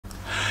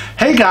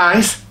Hey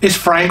guys, it's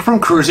Frank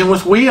from Cruising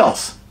with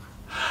Wheels.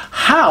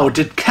 How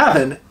did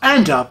Kevin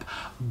end up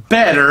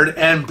battered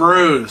and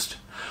bruised?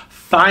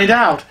 Find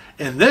out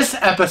in this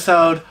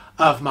episode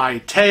of my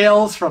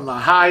Tales from the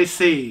High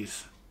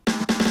Seas.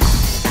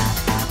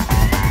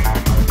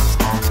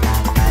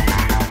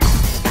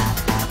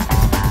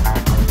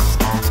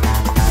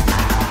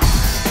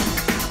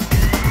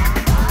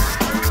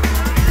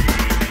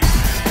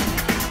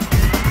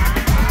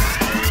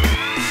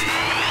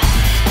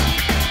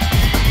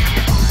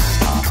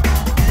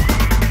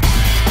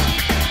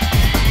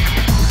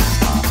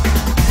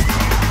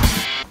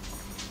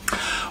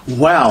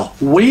 Well,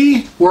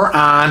 we were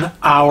on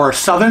our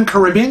Southern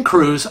Caribbean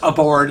cruise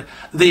aboard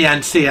the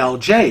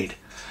NCL Jade,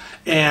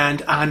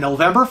 and on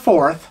November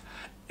 4th,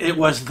 it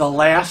was the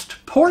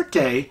last port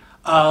day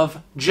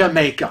of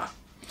Jamaica.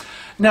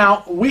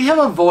 Now, we have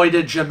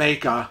avoided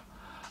Jamaica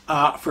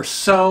for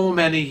so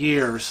many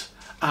years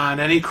on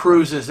any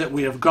cruises that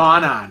we have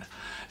gone on.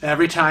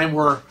 Every time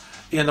we're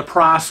in the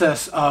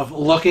process of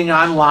looking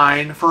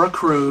online for a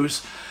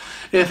cruise,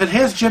 if it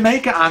has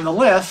Jamaica on the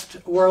list,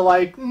 we're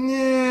like,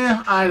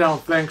 nah, I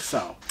don't think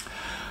so.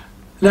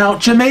 Now,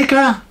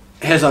 Jamaica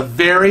has a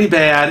very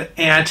bad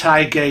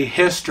anti-gay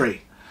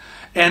history,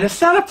 and it's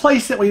not a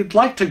place that we'd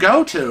like to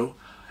go to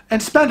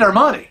and spend our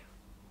money.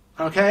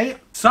 Okay?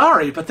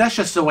 Sorry, but that's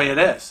just the way it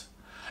is.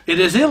 It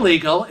is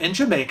illegal in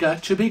Jamaica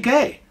to be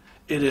gay.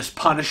 It is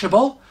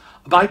punishable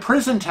by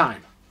prison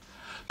time.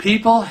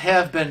 People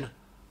have been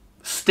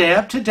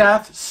stabbed to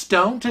death,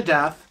 stoned to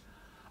death,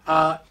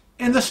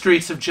 in the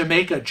streets of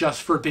Jamaica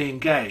just for being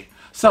gay.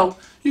 So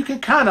you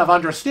can kind of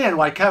understand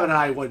why Kevin and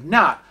I would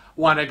not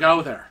want to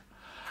go there.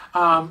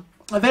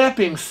 That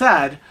being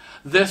said,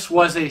 this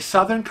was a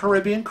Southern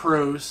Caribbean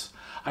cruise.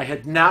 I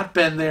had not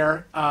been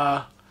there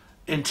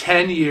in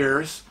 10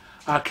 years.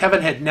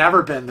 Kevin had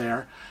never been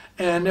there.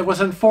 And it was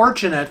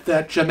unfortunate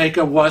that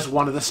Jamaica was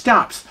one of the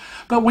stops.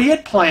 But we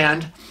had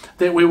planned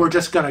that we were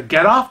just going to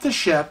get off the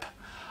ship,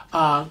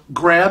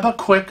 grab a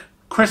quick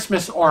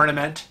Christmas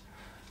ornament,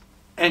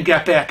 and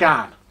get back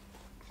on.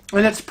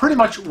 And that's pretty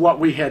much what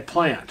we had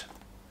planned.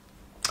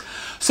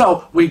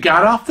 So we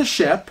got off the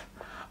ship,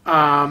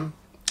 and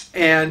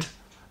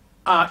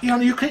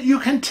you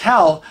can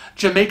tell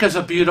Jamaica's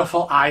a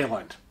beautiful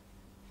island.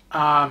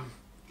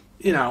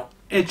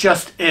 It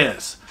just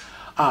is.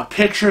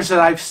 Pictures that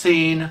I've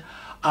seen,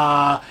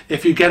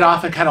 if you get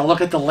off and kind of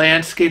look at the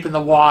landscape and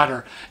the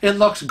water, it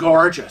looks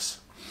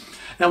gorgeous.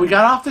 Now we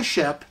got off the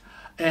ship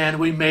and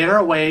we made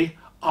our way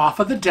off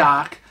of the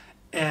dock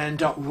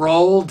and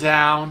roll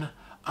down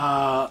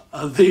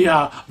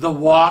the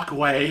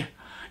walkway,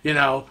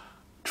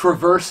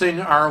 traversing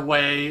our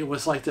way. It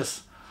was like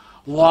this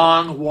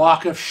long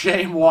walk of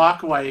shame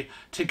walkway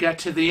to get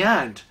to the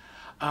end.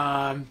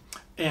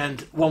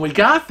 And when we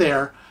got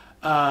there,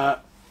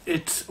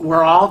 it's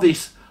where all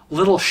these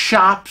little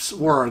shops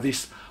were,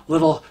 these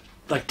little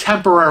like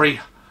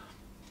temporary,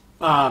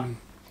 I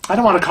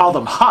don't want to call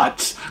them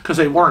huts because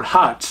they weren't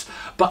huts,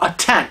 but a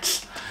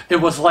tent.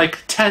 It was like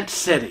Tent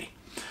City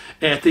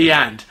at the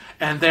end,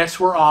 and that's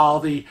where all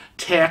the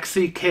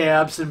taxi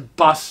cabs and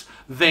bus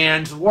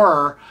vans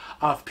were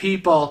of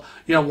people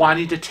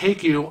wanting to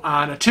take you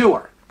on a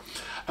tour.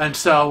 And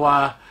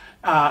so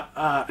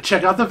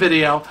check out the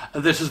video.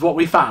 This is what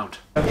we found.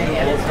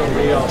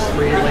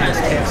 Freelance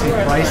taxi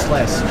price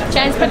list.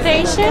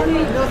 Transportation?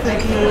 No,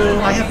 thank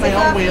you. I have my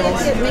own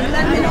wheels.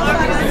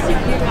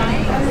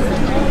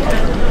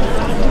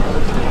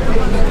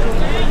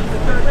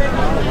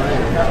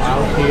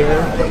 Out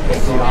here,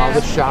 see all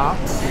the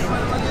shops.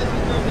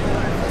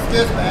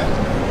 Excuse me.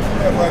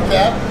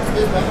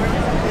 Excuse me.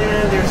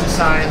 And there's a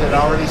sign that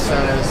already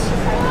says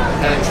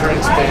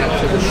entrance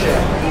back to the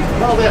ship.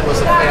 Well, that was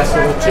a fast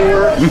little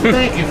tour.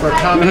 Thank you for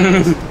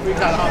coming. We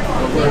got off the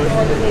balloon.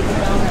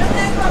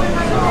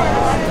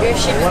 Your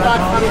ship's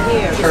not from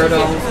here.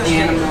 Turtles,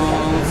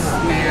 animals,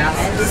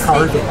 masks,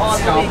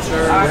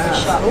 sculpture.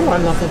 Oh, I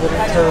love the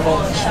little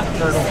turtles.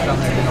 Turtles down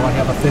there. I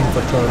have a thing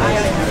for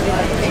turtles.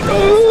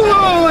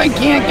 Oh, I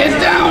can't get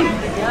down.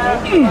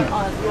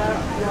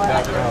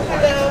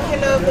 Hello,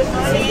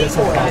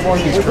 good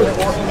morning.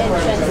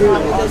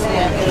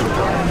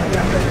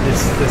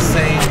 It's the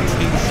same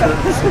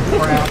t-shirts and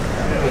crap.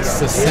 It's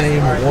the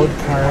same wood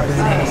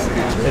carvings.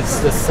 It's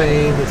the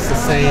same. It's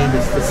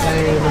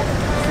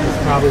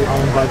probably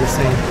owned by the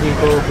same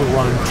people who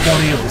run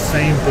 20 of the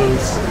same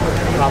booths.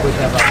 Probably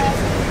have a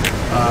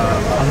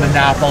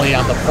monopoly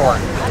on the port.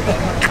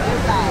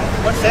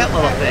 What's that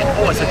little thing?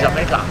 Oh, it's a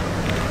Jamaica.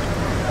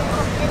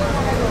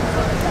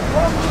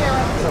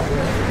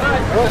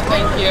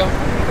 Thank you.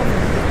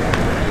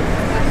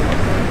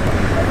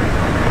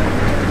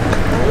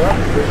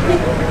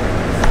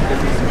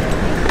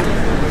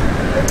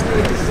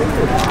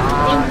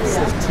 Lots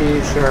of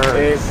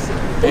t-shirts.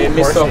 Hey,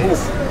 Mr. Who?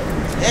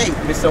 Hey,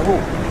 Mr. Who?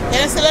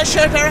 can I sell a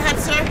shirt or a hat,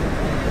 sir?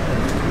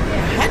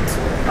 Hat?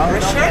 Or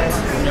a shirt?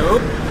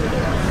 Nope.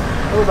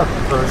 Oh, the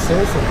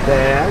purses and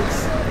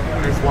bags.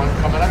 There's one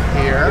coming up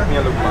here.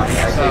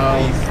 So,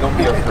 don't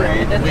be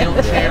afraid.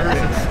 wheelchairs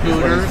and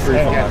scooters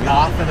can get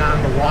off and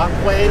on the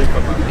walkway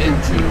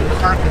into the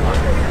parking lot.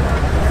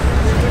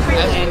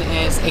 And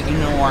is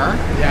ignore.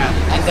 Yeah.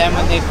 And then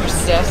when they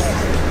persist,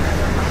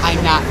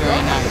 I'm not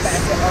very nice.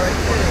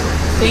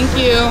 Thank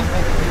you.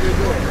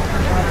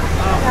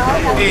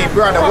 Hey,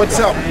 brother, what's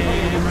up?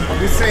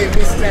 You say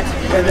Mr.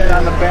 And then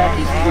on the back,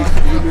 we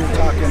were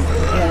talking.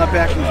 On the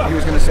back, he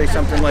was going to say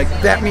something like,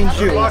 "That means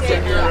you." Your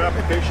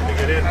application to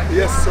get in.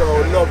 Yes, sir.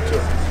 Love to.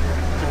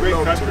 It's a great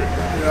country.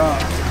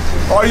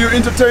 Yeah. Are you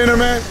entertainer,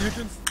 man? You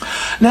can.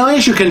 Now,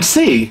 as you can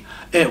see,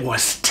 it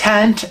was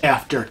tent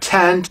after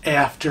tent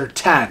after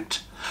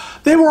tent.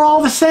 They were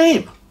all the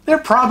same. They're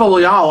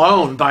probably all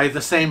owned by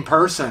the same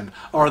person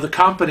or the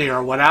company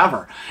or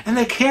whatever. And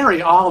they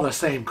carry all the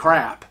same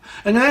crap.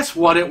 And that's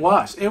what it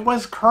was. It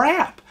was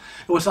crap.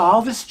 It was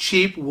all this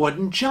cheap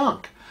wooden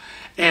junk.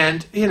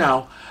 And, you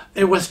know,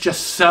 it was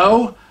just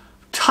so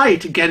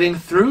tight getting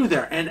through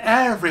there, and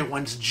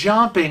everyone's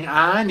jumping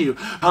on you.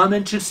 Come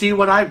in to see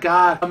what I've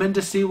got. Come in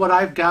to see what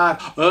I've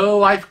got.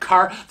 Oh, I've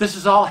carved. This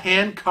is all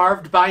hand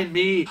carved by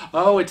me.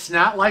 Oh, it's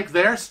not like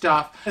their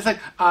stuff. It's like,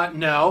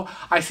 no.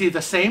 I see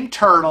the same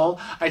turtle.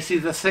 I see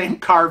the same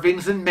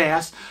carvings and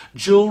masks,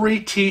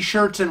 jewelry,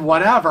 T-shirts, and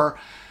whatever,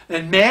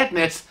 and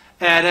magnets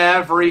at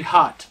every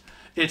hut.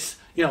 It's,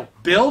 you know,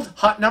 build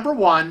hut number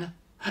 1.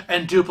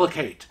 And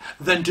duplicate,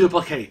 then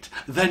duplicate,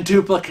 then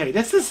duplicate.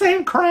 It's the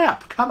same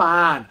crap. Come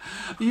on.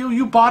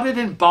 You bought it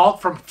in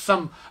bulk from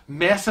some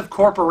massive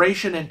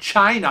corporation in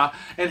China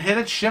and had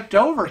it shipped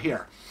over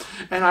here.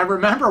 And I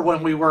remember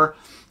when we were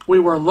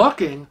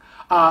looking,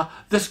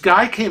 this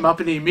guy came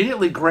up and he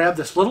immediately grabbed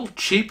this little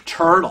cheap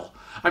turtle.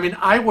 I mean,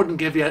 I wouldn't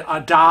give you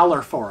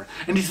 $1 for it.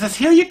 And he says,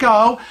 "Here you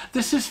go.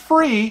 This is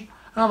free."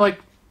 And I'm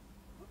like,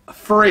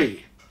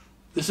 free?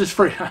 This is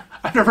free.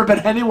 I've never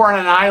been anywhere on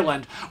an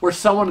island where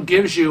someone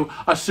gives you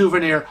a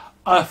souvenir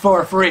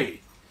for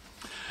free.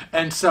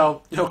 And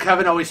so, you know,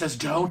 Kevin always says,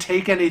 "Don't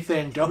take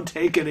anything, don't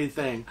take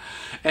anything."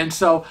 And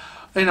so,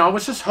 you know, I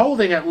was just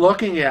holding it,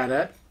 looking at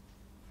it.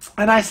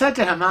 And I said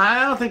to him,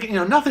 "I don't think, you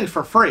know, nothing's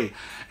for free."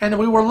 And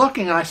we were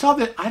looking and I saw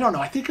that, I don't know,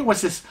 I think it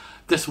was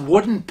this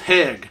wooden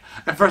pig.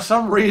 And for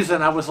some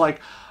reason I was like,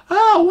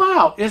 "Oh,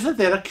 wow, isn't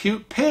that a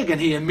cute pig?"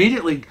 And he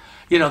immediately,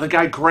 you know, the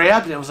guy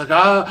grabbed it and was like,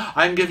 "Oh,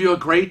 I can give you a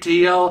great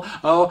deal.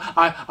 Oh,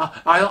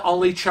 I'll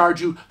only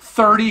charge you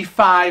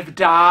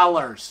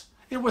 $35.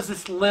 It was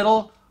this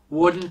little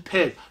wooden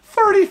pig.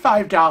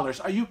 $35.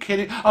 Are you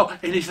kidding? Oh,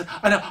 and he said,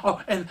 "I know.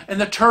 Oh, and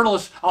the turtle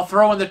is, I'll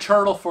throw in the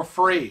turtle for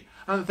free."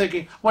 I'm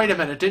thinking, wait a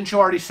minute, didn't you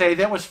already say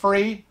that was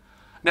free?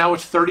 Now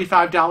it's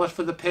 $35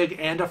 for the pig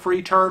and a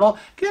free turtle?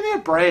 Give me a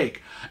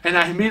break. And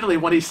I immediately,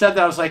 when he said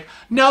that, I was like,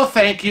 "No,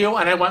 thank you."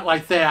 And I went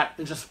like that.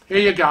 And just, "Here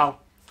you go."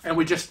 And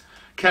we just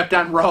kept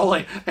on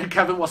rolling. And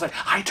Kevin was like,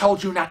 "I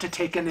told you not to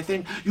take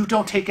anything. You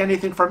don't take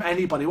anything from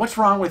anybody. What's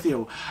wrong with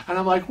you?" And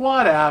I'm like,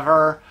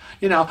 whatever.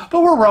 You know,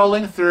 but we're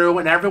rolling through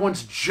and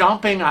everyone's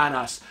jumping on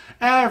us.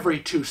 Every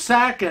 2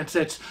 seconds,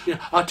 it's, you know,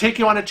 "I'll take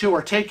you on a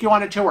tour, take you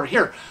on a tour.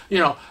 Here, you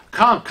know,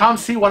 come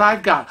see what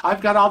I've got.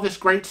 I've got all this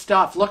great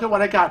stuff. Look at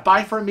what I got.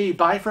 Buy from me,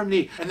 buy from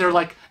me." And they're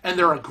like, and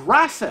they're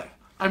aggressive.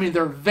 I mean,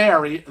 they're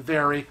very,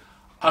 very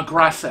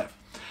aggressive.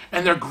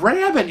 And they're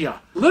grabbing you.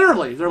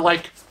 Literally, they're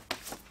like,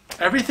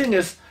 everything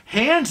is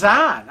hands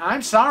on.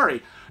 "I'm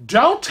sorry.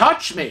 Don't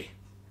touch me."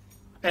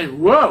 And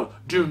whoa,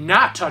 do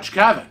not touch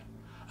Kevin.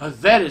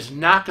 That is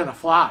not going to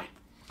fly.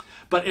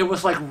 But it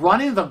was like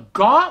running the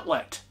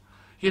gauntlet.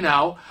 You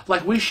know,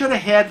 like we should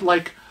have had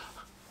like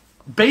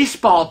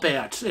baseball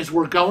bats as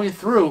we're going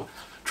through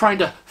trying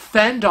to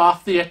fend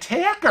off the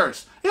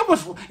attackers. It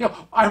was, you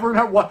know, I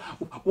remember what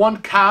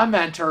one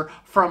commenter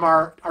from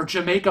our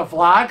Jamaica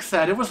vlog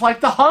said, it was like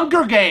the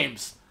Hunger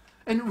Games.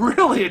 And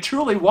really, it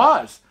truly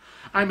was.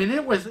 I mean,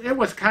 it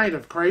was kind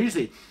of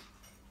crazy.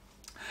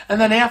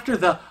 And then after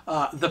the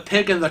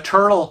pig and the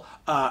turtle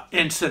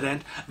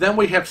incident, then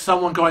we have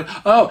someone going,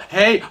 "Oh,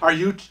 hey, are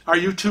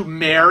you two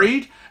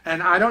married?"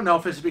 And I don't know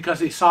if it's because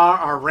he saw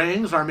our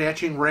rings, our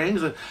matching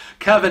rings, and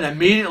Kevin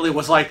immediately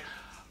was like,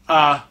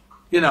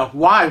 you know,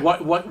 "Why?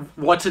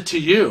 What's it to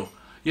you?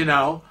 You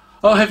know?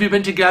 Oh, have you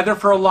been together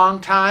for a long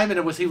time?" And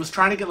he was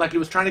trying to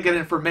get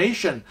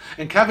information.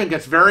 And Kevin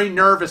gets very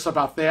nervous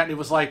about that. And he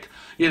was like,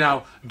 you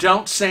know,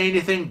 "Don't say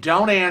anything,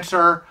 don't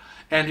answer."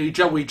 And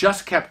we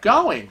just kept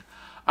going.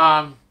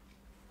 And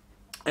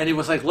he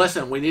was like,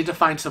 "Listen, we need to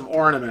find some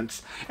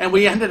ornaments." And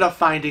we ended up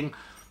finding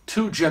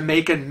 2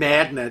 Jamaican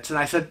magnets. And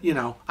I said, you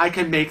know, "I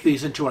can make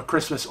these into a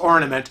Christmas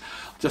ornament.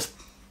 Just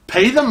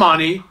pay the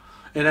money."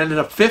 It ended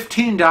up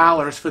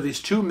 $15 for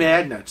these 2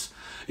 magnets.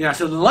 You know, I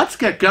said, "Let's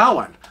get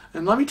going."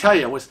 And let me tell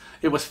you,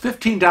 it was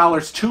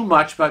 $15 too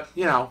much, but,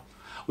 you know,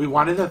 we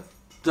wanted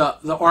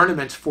the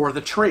ornaments for the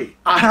tree.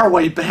 On our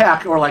way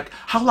back, we're like,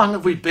 "How long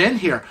have we been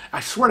here?" I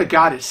swear to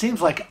God, it seems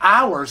like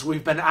hours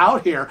we've been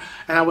out here.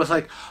 And I was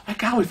like, "My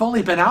God, we've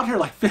only been out here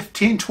like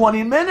 15,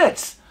 20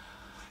 minutes.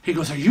 He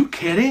goes, are you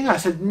kidding? I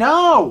said,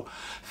 no,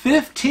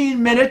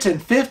 15 minutes and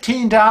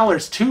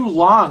 $15 too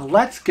long.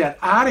 Let's get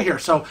out of here.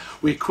 So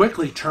we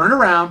quickly turned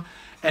around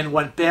and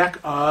went back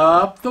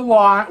up the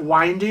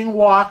winding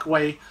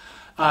walkway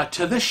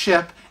to the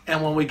ship.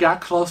 And when we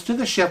got close to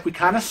the ship, we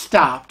kind of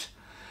stopped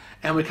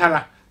and we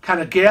kind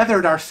of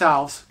gathered our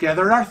thoughts,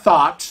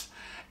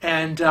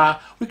 and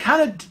we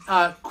kind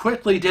of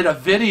quickly did a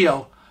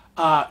video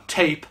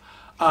tape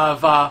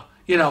of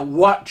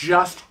what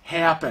just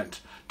happened.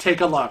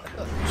 Take a look.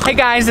 Hey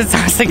guys, it's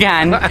us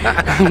again.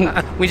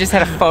 We just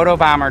had a photo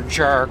bomber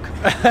jerk.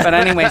 But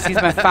anyways, he's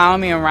been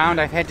following me around.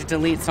 I've had to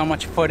delete so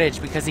much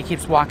footage because he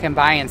keeps walking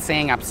by and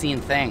saying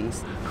obscene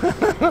things.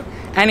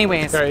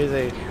 Anyways,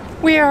 Crazy.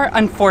 we are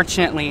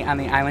unfortunately on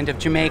the island of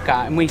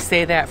Jamaica, and we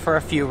say that for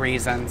a few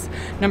reasons.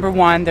 Number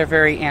one, they're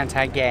very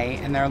anti-gay,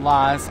 and their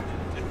laws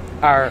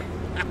are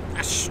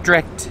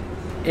strict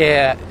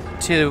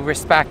to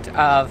respect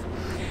of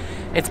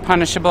it's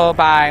punishable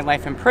by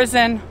life in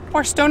prison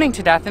or stoning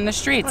to death in the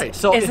streets. Right,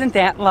 so Isn't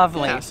that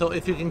lovely? Yeah, so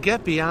if you can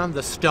get beyond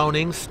the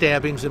stonings,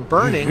 stabbings, and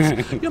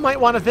burnings, you might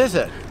want to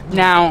visit.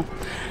 Now,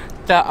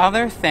 the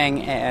other thing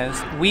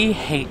is we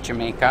hate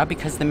Jamaica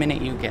because the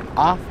minute you get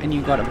off and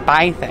you go to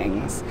buy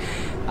things,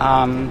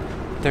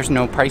 there's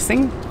no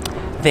pricing.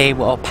 They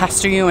will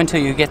pester you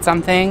until you get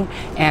something,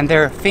 and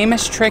their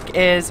famous trick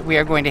is we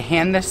are going to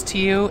hand this to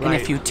you, and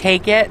if you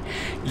take it,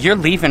 you're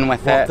leaving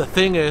with it. The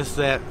thing is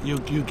that you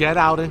get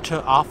out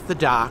off the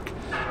dock,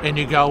 and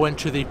you go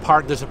into the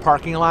there's a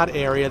parking lot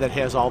area that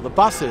has all the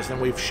buses,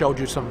 and we've showed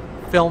you some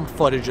film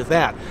footage of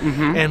that.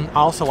 And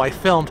also I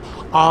filmed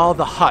all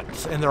the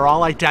huts, and they're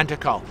all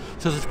identical.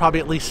 So there's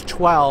probably at least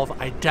 12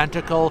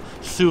 identical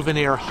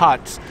souvenir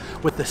huts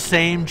with the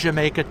same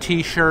Jamaica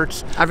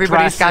t-shirts.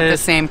 Everybody's got the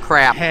dresses, same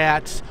crap.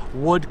 hats,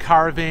 wood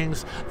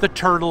carvings, the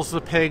turtles, the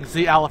pigs,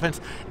 the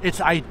elephants.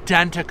 It's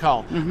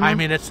identical. I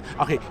mean, it's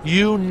okay.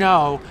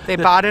 They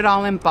bought it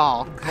all in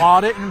bulk.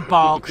 Bought it in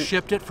bulk,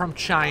 shipped it from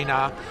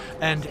China,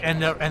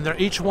 and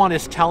each one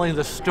is telling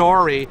the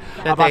story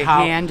That about they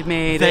how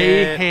handmade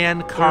they it.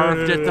 hand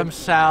carved it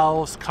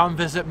themselves. Come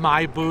visit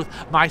my booth.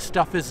 My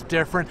stuff is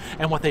different.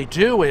 And what they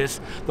do is,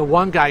 the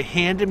one guy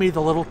handed me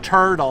the little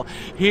turtle.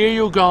 Here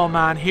you go,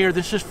 man. Here,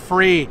 this is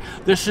free.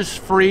 This is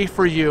free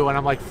for you. And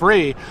I'm like,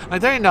 free?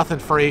 Like, there ain't nothing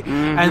free.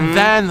 And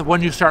then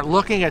when you start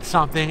looking at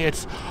something,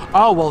 it's,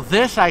 oh, well,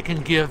 this I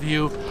can give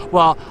you.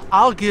 Well,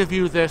 I'll give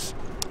you this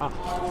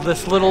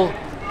little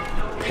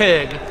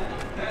pig,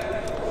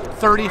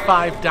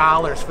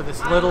 $35 for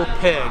this little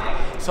pig.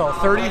 So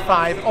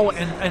 35. Oh,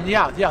 and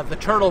yeah, the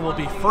turtle will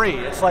be free.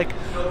 It's like,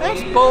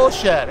 that's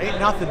bullshit. Ain't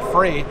nothing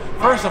free.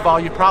 First of all,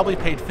 you probably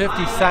paid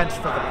 50 cents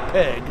for the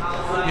pig,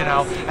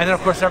 and then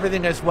of course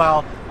everything as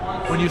well.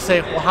 When you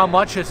say, well, how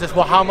much is this?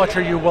 Well, how much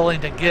are you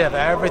willing to give?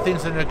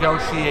 Everything's a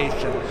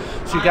negotiation.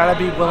 So you got to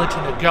be willing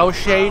to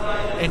negotiate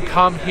and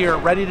come here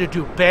ready to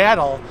do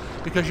battle,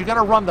 because you got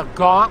to run the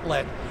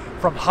gauntlet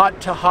from hut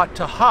to hut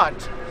to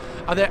hut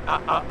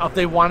of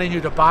they wanting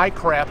you to buy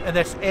crap. And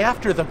that's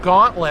after the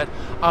gauntlet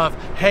of,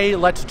 hey,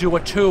 let's do a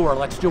tour.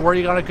 Let's do where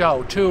you going to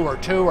go. Tour.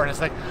 And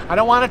it's like, I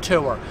don't want a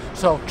tour.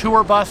 So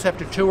tour bus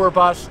after tour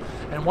bus.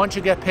 And once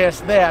you get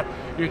past that,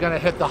 you're going to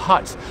hit the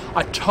huts.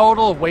 A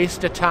total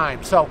waste of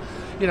time. So,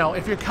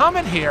 if you're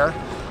coming here,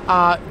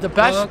 the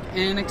best... Book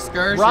an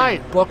excursion.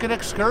 Right, book an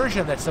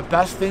excursion. That's the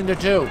best thing to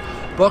do.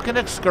 Book an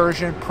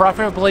excursion,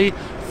 preferably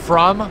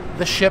from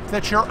the ship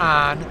that you're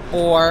on.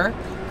 Or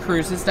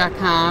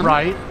cruises.com.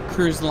 Right.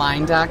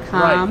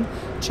 Cruiseline.com.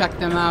 Right. Check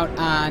them out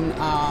on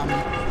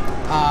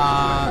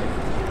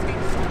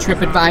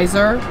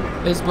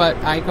TripAdvisor is what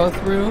I go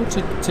through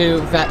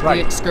to vet the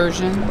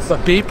excursions.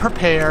 But be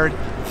prepared.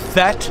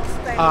 Vet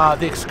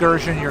the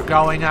excursion you're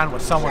going on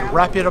with someone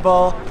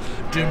reputable.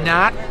 Do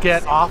not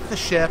get off the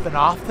ship and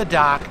off the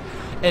dock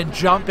and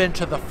jump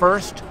into the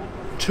first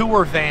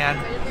tour van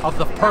of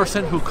the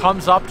person who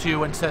comes up to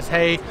you and says,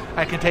 hey,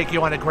 I can take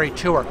you on a great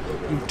tour.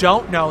 You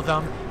don't know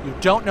them. You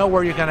don't know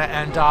where you're going to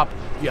end up.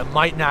 You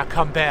might not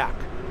come back.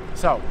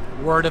 So,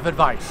 word of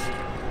advice.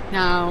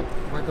 Now,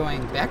 we're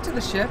going back to the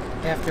ship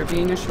after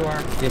being ashore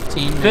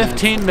 15 minutes.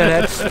 15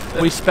 minutes.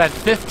 We spent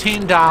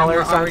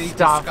 $15 on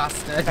stuff.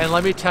 Disgusted. And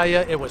let me tell you,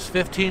 it was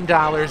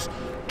 $15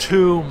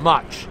 too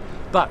much.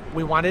 But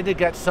we wanted to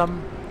get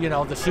some,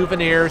 the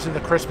souvenirs and the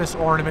Christmas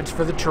ornaments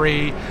for the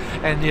tree,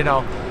 and,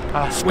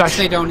 which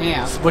they don't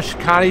have. Which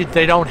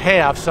they don't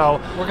have, so...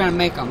 We're going to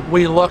make them.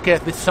 We look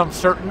at some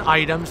certain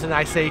items, and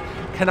I say,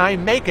 can I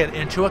make it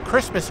into a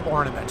Christmas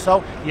ornament?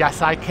 So,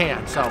 yes, I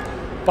can. So,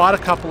 bought a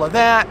couple of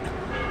that,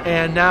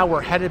 and now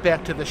we're headed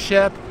back to the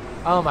ship.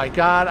 Oh, my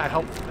God, I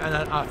hope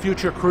on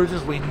future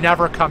cruises we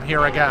never come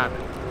here again.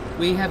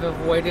 We have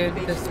avoided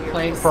this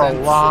place for since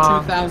a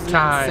long 2006.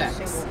 time.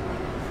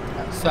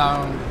 So,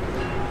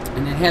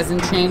 and it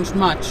hasn't changed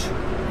much,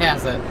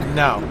 has it?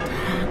 No.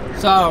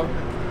 So,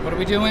 what are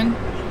we doing?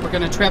 We're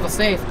going to travel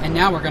safe, and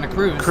now we're going to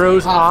cruise.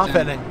 Cruise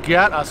often. and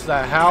get us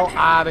the hell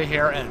out of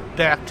here and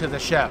back to the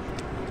ship.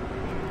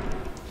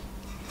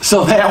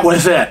 So that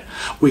was it.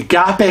 We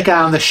got back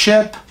on the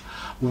ship,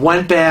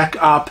 went back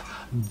up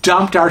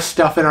dumped our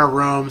stuff in our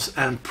rooms,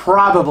 and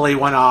probably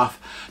went off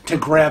to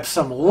grab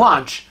some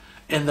lunch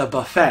in the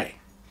buffet.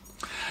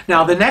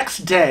 Now, the next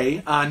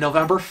day,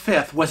 November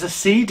 5th, was a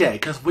sea day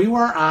because we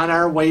were on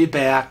our way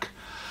back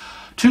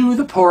to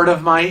the port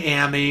of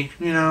Miami,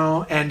 you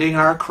know, ending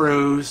our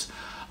cruise,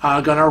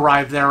 going to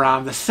arrive there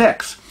on the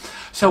 6th.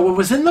 So it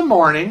was in the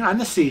morning on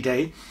the sea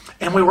day,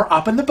 and we were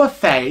up in the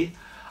buffet,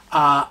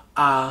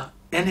 and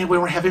we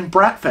were having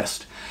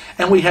breakfast.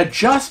 And we had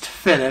just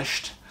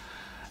finished,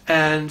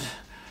 and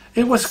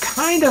it was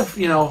kind of,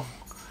 you know,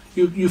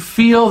 you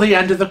feel the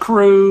end of the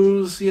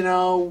cruise, you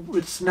know.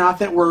 It's not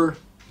that we're,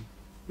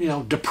 you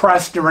know,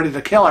 depressed and ready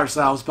to kill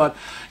ourselves, but,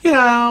 you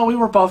know, we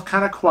were both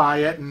kind of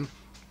quiet. And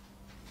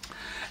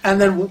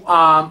then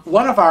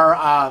one of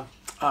our,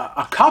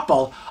 a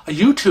couple,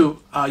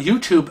 YouTube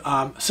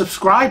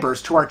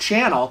subscribers to our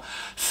channel,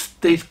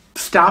 they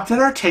stopped at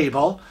our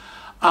table,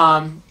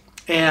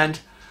 and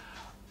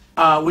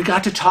we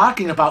got to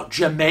talking about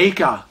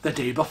Jamaica the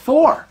day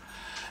before.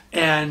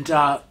 And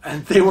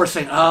they were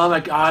saying, oh my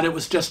God, it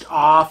was just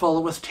awful,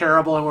 it was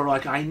terrible. And we were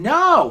like, I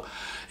know,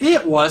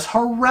 it was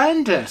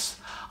horrendous.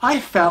 I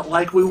felt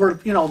like we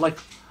were, you know, like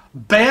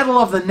Battle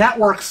of the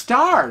Network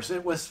Stars.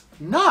 It was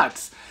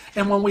nuts.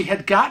 And when we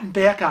had gotten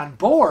back on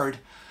board,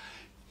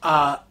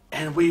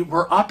 and we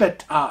were up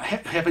at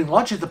having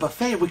lunch at the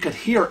buffet, we could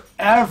hear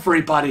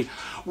everybody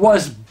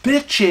was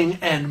bitching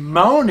and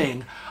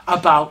moaning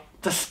about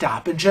the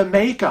stop in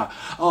Jamaica.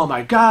 Oh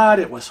my God,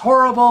 it was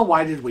horrible.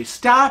 Why did we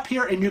stop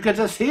here? And you could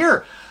just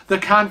hear the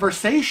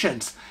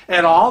conversations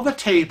at all the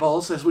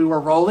tables as we were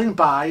rolling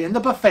by in the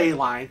buffet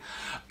line.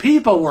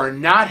 People were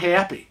not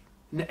happy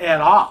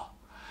at all.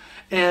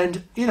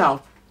 And, you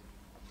know,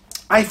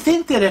 I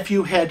think that if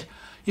you had,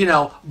 you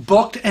know,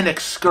 booked an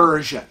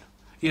excursion,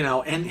 you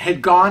know, and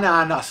had gone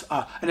on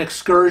an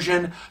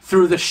excursion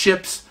through the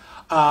ship's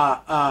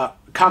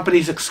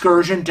company's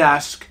excursion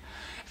desk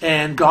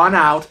and gone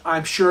out,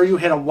 I'm sure you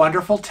had a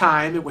wonderful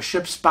time. It was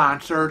ship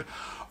sponsored.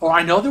 Or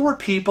I know there were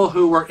people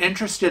who were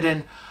interested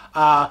in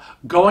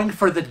going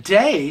for the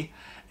day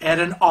at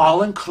an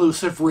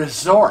all-inclusive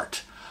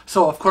resort.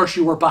 So, of course,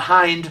 you were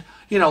behind,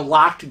 you know,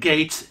 locked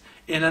gates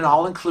in an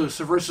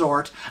all-inclusive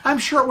resort. I'm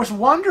sure it was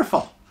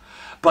wonderful.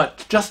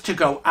 But just to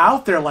go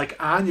out there like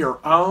on your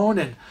own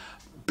and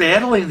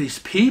battling these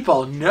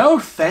people, no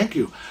thank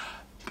you.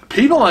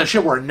 People on the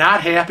ship were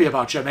not happy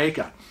about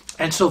Jamaica.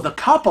 And so the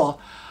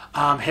couple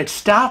had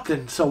stopped,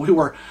 and so we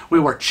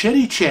were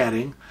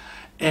chitty-chatting,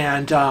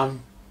 and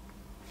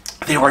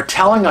they were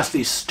telling us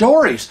these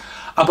stories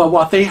about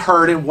what they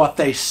heard and what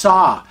they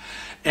saw.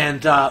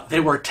 And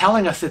they were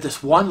telling us that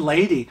this one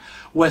lady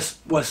was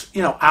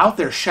you know, out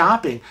there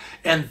shopping,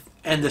 and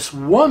this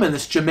woman,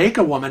 this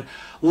Jamaica woman,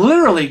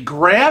 literally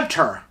grabbed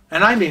her.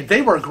 And I mean,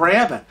 they were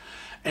grabbing.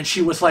 And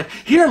she was like,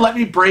 here, let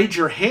me braid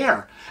your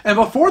hair. And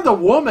before the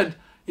woman,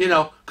 you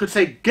know, could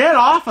say, get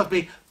off of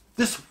me,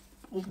 this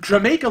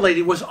Jamaica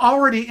lady was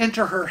already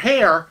into her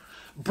hair,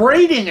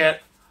 braiding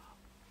it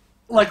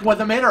like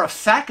with a matter of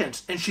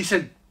seconds. And she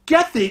said,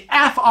 get the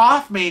F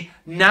off me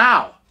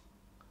now.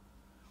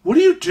 What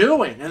are you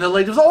doing? And the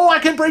lady goes, oh, I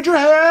can braid your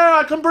hair.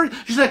 I can braid.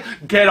 She's like,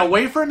 get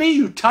away from me.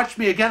 You touch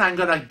me again, I'm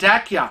going to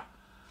deck you.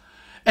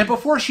 And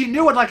before she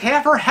knew it, like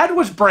half her head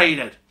was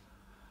braided.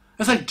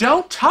 It's like,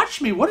 don't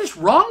touch me. What is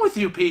wrong with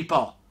you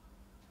people?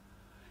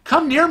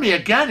 Come near me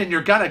again and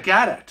you're going to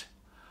get it.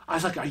 I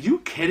was like, are you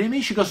kidding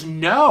me? She goes,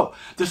 no.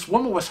 This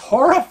woman was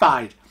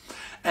horrified.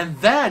 And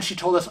then she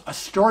told us a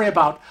story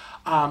about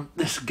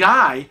this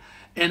guy,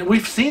 and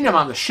we've seen him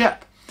on the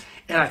ship.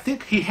 And I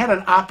think he had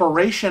an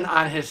operation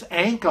on his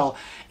ankle,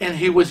 and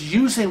he was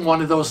using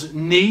one of those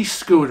knee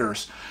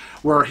scooters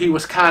where he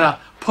was kind of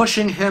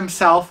pushing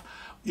himself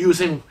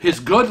using his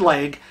good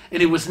leg,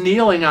 and he was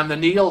kneeling on the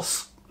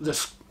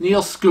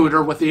kneel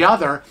scooter with the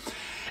other,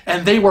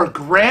 and they were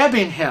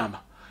grabbing him,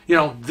 you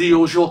know, the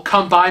usual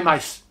come by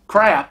my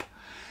crap,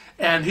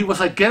 and he was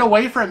like, get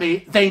away from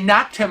me. They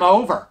knocked him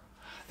over.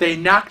 They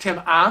knocked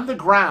him on the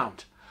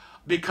ground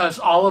because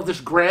all of this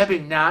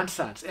grabbing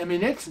nonsense. I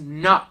mean, it's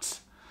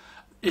nuts.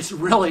 It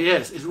really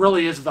is. It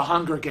really is the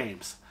Hunger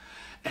Games.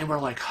 And we're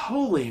like,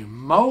 holy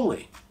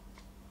moly.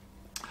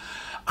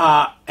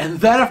 And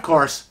then, of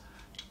course,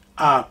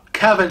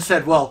 Kevin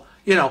said, well,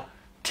 you know,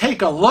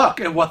 take a look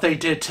at what they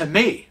did to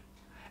me.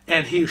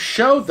 And he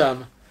showed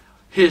them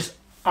his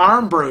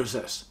arm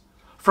bruises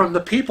from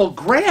the people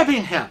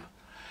grabbing him.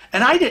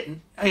 And I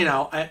didn't,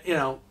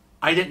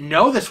 I didn't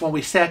know this when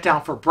we sat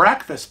down for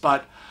breakfast,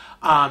 but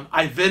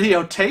I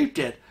videotaped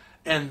it,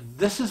 and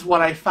this is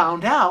what I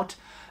found out.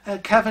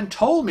 Kevin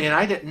told me, and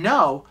I didn't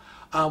know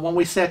when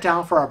we sat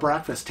down for our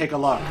breakfast. Take a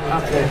look.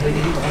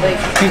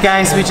 You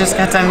guys, we just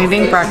got done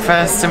eating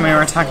breakfast, and we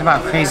were talking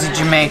about crazy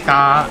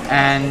Jamaica,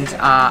 and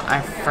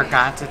I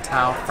forgot to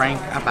tell Frank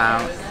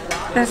about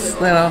this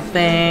little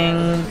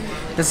thing.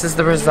 This is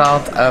the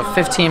result of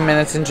 15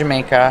 minutes in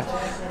Jamaica,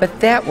 but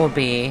that will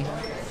be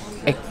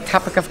a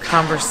topic of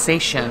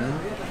conversation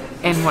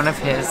in one of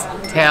his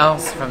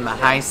Tales from the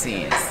High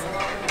Seas.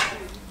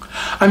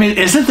 I mean,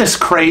 isn't this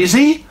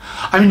crazy?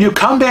 I mean, you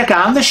come back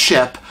on the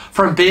ship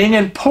from being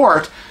in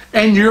port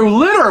and you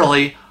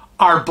literally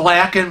are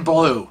black and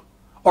blue,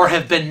 or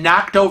have been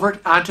knocked over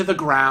onto the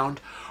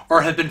ground,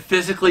 or have been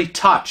physically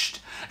touched.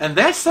 And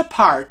that's the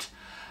part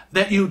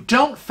that you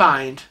don't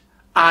find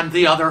on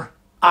the other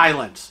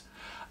islands.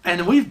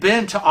 And we've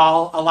been to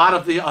a lot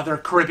of the other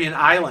Caribbean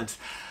islands.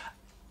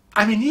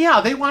 I mean,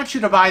 yeah, they want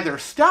you to buy their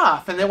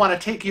stuff and they want to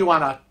take you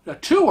on a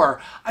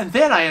tour, and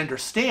then I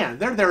understand.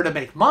 They're there to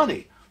make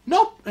money.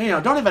 Nope,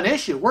 don't have an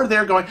issue. We're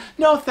there going,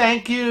 no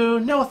thank you,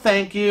 no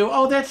thank you,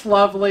 oh that's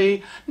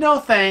lovely, no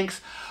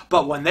thanks.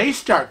 But when they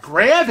start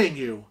grabbing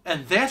you,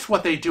 and that's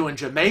what they do in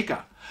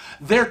Jamaica,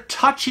 they're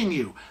touching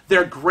you,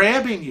 they're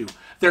grabbing you,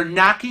 they're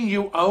knocking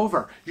you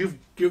over. You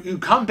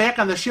come back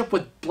on the ship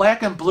with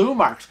black and blue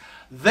marks.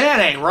 That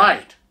ain't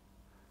right.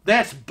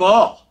 That's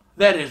bull.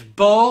 That is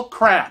bull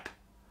crap.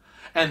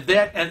 And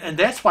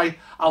that's why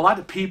a lot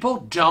of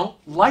people don't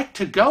like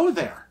to go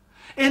there.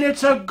 And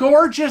it's a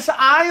gorgeous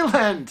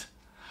island.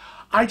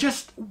 I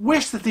just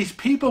wish that these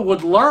people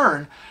would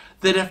learn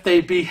that if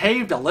they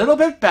behaved a little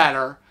bit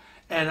better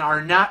and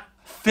are not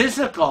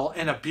physical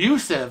and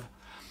abusive,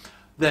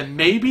 then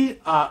maybe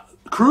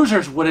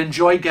cruisers would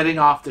enjoy getting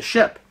off the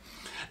ship.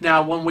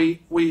 Now, when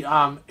we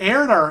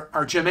aired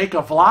our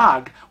Jamaica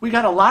vlog, we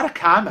got a lot of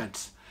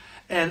comments.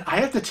 And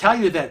I have to tell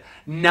you that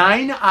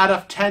 9 out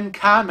of 10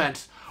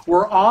 comments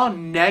were all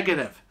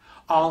negative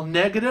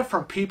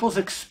from people's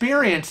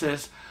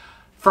experiences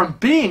from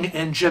being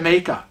in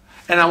Jamaica.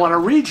 And I want to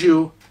read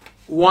you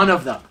one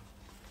of them.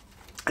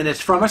 And it's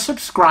from a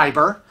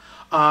subscriber,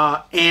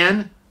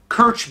 Ann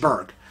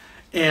Kirchberg.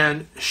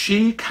 And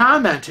she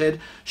commented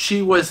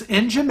she was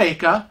in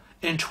Jamaica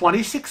in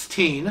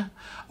 2016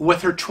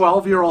 with her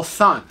 12-year-old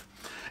son.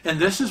 And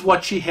this is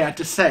what she had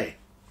to say.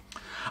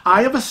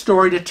 I have a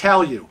story to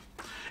tell you.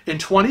 In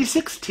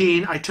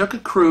 2016, I took a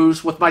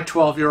cruise with my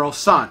 12-year-old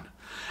son,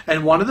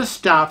 and one of the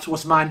stops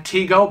was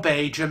Montego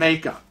Bay,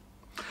 Jamaica.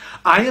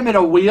 I am in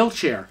a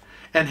wheelchair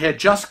and had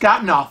just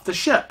gotten off the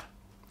ship.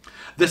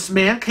 This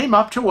man came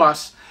up to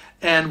us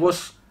and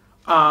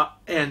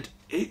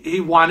he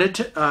wanted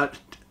to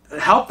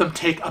help them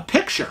take a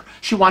picture.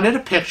 She wanted a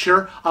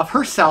picture of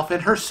herself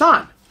and her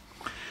son.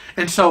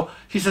 And so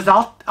he says,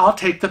 I'll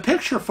take the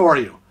picture for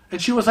you.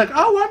 And she was like,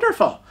 oh,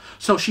 wonderful.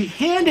 So she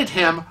handed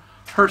him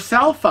her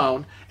cell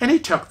phone and he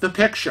took the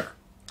picture.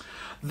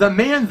 The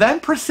man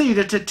then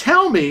proceeded to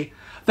tell me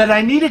that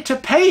I needed to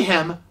pay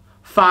him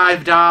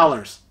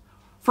 $5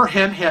 for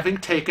him having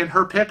taken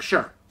her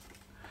picture.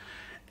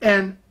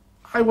 And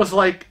I was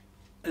like,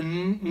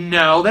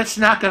 no, that's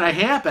not going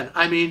to happen.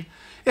 I mean,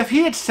 if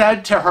he had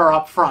said to her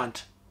up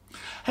front,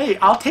 hey,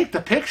 I'll take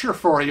the picture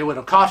for you,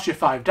 it'll cost you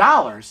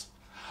 $5,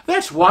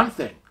 that's one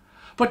thing.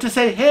 But to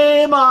say,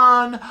 hey,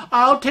 man,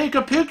 I'll take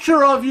a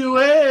picture of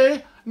you,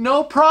 eh?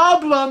 No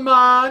problem,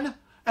 man.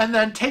 And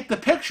then take the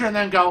picture and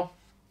then go,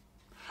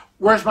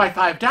 where's my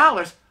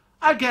 $5?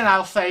 Again,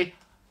 I'll say,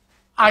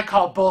 I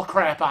call bull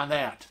crap on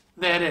that.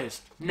 That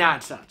is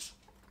nonsense.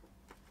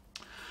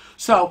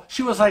 So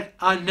she was like,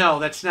 no,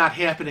 that's not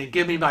happening.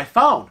 Give me my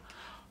phone.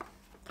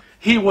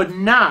 He would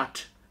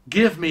not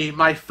give me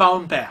my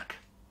phone back.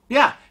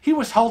 Yeah, he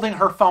was holding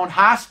her phone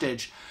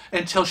hostage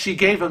until she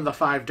gave him the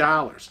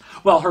 $5.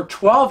 Well, her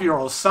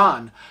 12-year-old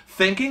son,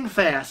 thinking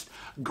fast,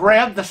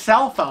 grabbed the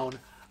cell phone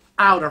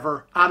out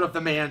of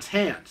the man's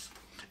hands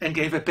and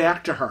gave it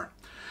back to her.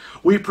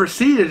 We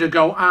proceeded to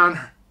go on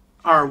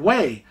our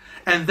way,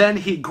 and then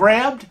he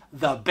grabbed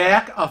the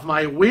back of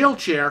my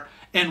wheelchair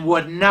and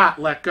would not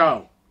let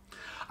go.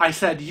 I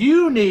said,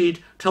 you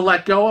need to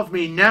let go of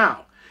me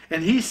now.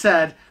 And he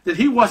said that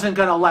he wasn't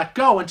going to let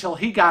go until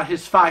he got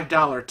his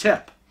 $5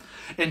 tip.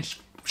 And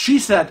she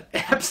said,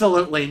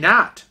 absolutely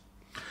not.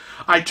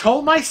 I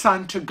told my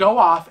son to go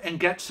off and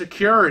get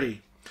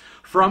security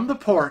from the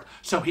port,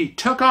 so he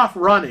took off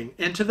running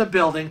into the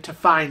building to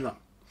find them.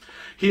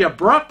 He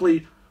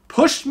abruptly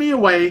pushed me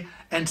away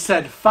and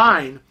said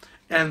fine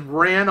and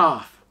ran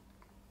off.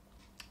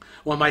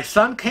 When my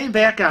son came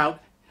back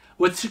out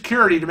with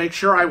security to make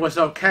sure I was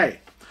okay,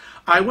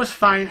 I was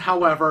fine,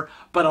 however,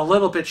 but a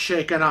little bit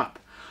shaken up.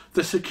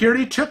 The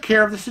security took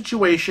care of the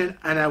situation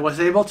and I was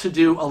able to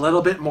do a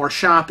little bit more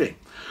shopping.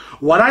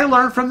 What I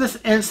learned from this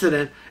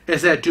incident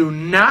is that do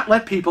not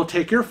let people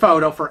take your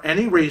photo for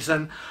any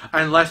reason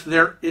unless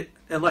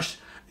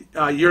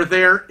you're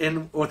there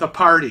with a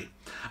party.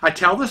 I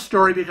tell this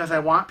story because I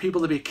want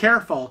people to be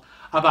careful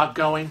about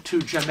going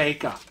to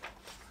Jamaica.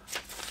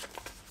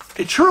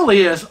 It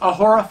truly is a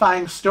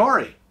horrifying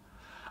story.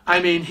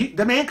 I mean,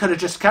 the man could have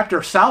just kept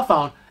her cell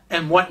phone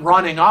and went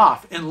running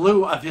off in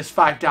lieu of his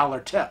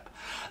 $5 tip.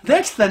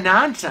 That's the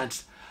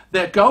nonsense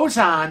that goes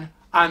on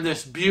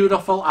this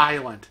beautiful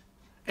island.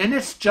 And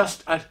it's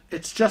just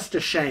a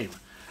shame.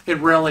 It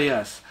really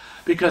is.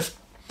 Because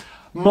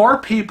more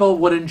people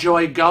would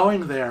enjoy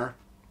going there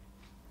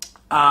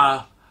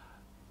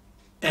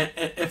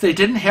if they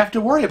didn't have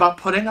to worry about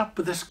putting up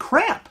with this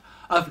crap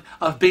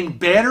of being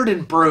battered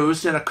and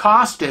bruised and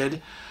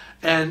accosted.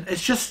 And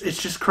it's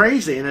just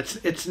crazy, and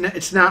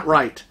it's not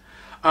right.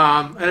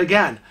 And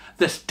again,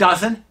 this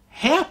doesn't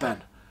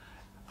happen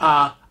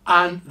on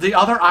on the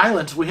other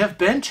islands we have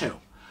been to.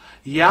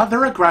 Yeah,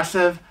 they're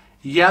aggressive.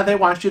 Yeah, they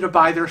want you to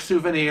buy their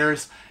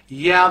souvenirs.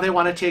 Yeah, they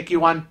want to take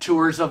you on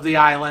tours of the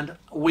island.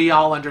 We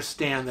all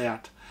understand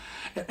that.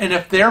 And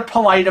if they're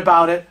polite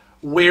about it,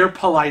 we're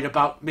polite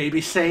about maybe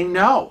saying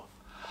no.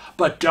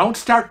 But don't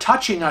start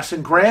touching us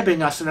and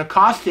grabbing us and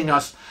accosting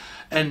us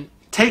and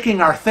taking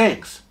our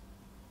things.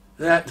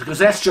 Because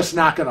that's just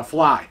not going to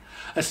fly.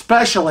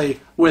 Especially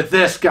with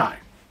this guy.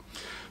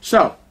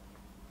 So,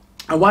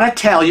 I want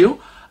to tell you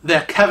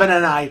that Kevin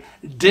and I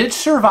did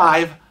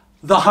survive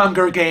the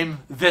Hunger Game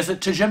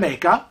visit to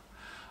Jamaica.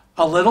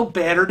 A little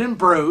battered and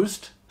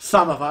bruised,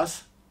 some of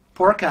us.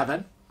 Poor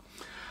Kevin.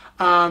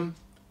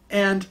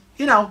 And,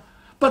 you know,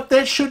 but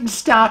that shouldn't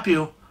stop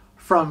you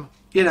from,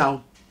 you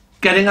know,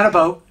 getting on a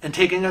boat and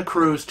taking a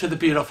cruise to the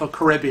beautiful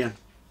Caribbean.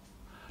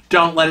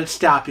 Don't let it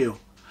stop you.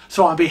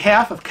 So on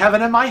behalf of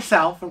Kevin and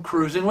myself from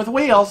Cruising with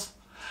Wheels,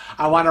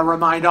 I want to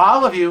remind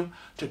all of you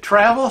to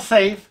travel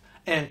safe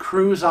and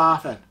cruise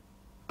often.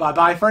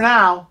 Bye-bye for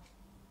now.